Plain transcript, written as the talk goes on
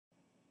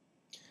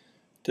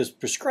Does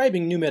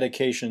prescribing new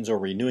medications or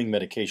renewing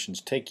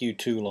medications take you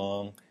too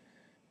long?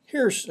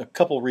 Here's a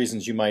couple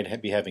reasons you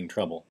might be having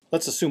trouble.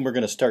 Let's assume we're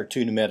going to start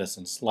two new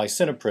medicines.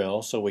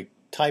 Lisinopril, so we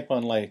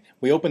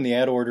open the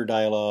add order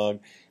dialog,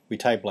 we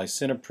type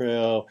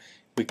lisinopril,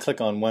 we click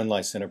on one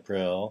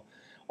lisinopril.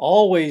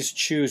 Always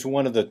choose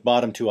one of the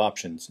bottom two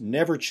options.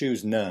 Never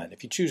choose none.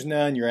 If you choose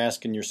none, you're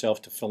asking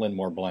yourself to fill in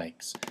more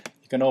blanks.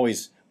 You can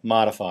always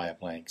modify a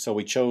blank. So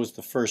we chose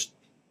the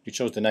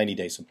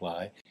 90-day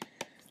supply.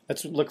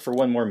 Let's look for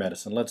one more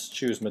medicine. Let's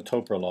choose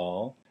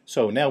metoprolol.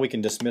 So now we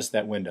can dismiss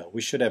that window.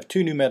 We should have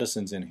two new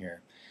medicines in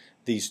here,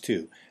 these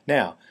two.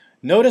 Now,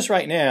 notice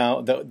right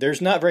now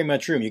there's not very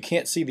much room. You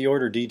can't see the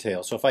order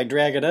details. So if I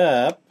drag it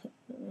up,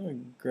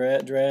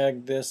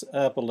 drag this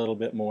up a little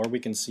bit more, we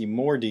can see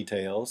more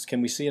details.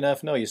 Can we see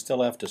enough? No, you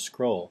still have to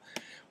scroll.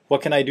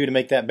 What can I do to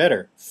make that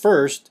better?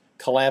 First,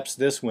 collapse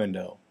this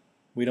window.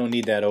 We don't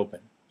need that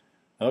open.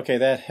 Okay,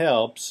 that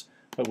helps,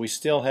 but we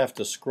still have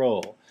to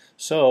scroll.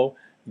 So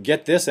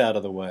get this out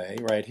of the way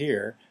right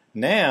here.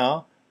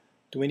 Now,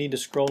 do we need to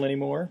scroll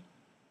anymore?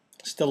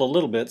 Still a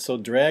little bit, so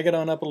drag it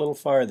on up a little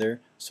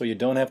farther so you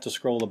don't have to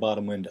scroll the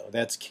bottom window.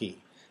 That's key.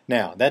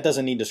 Now, that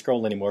doesn't need to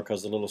scroll anymore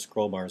because the little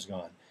scroll bar is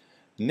gone.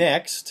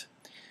 Next,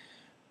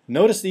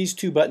 notice these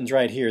two buttons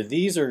right here.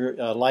 These are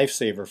a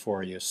lifesaver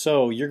for you.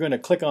 So you're going to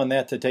click on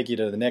that to take you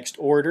to the next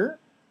order.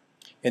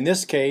 In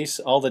this case,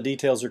 all the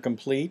details are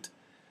complete.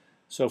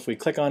 So if we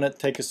click on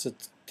it,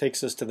 it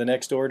takes us to the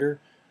next order.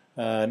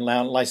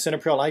 Now,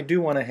 lisinopril, I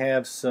do want to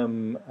have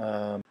some,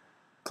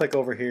 click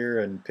over here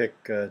and pick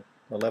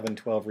 11,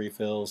 12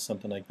 refills,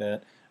 something like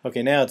that.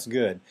 Okay, now it's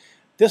good.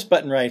 This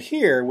button right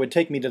here would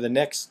take me to the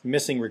next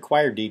missing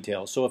required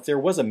detail. So if there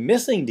was a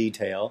missing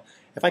detail,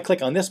 if I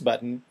click on this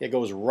button, it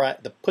goes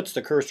puts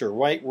the cursor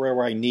right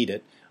where I need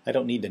it. I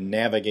don't need to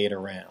navigate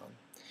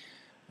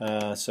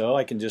around. So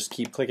I can just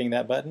keep clicking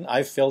that button.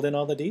 I've filled in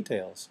all the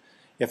details.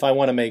 If I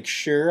want to make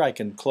sure, I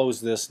can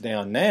close this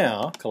down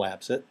now,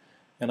 collapse it,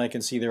 and I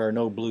can see there are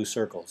no blue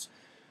circles.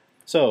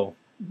 So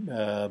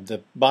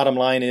the bottom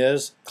line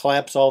is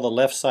collapse all the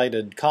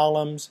left-sided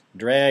columns,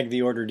 drag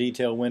the order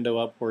detail window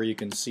up where you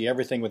can see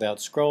everything without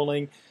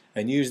scrolling,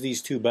 and use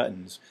these two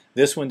buttons.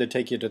 This one to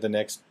take you to the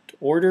next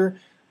order,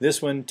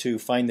 this one to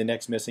find the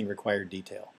next missing required detail.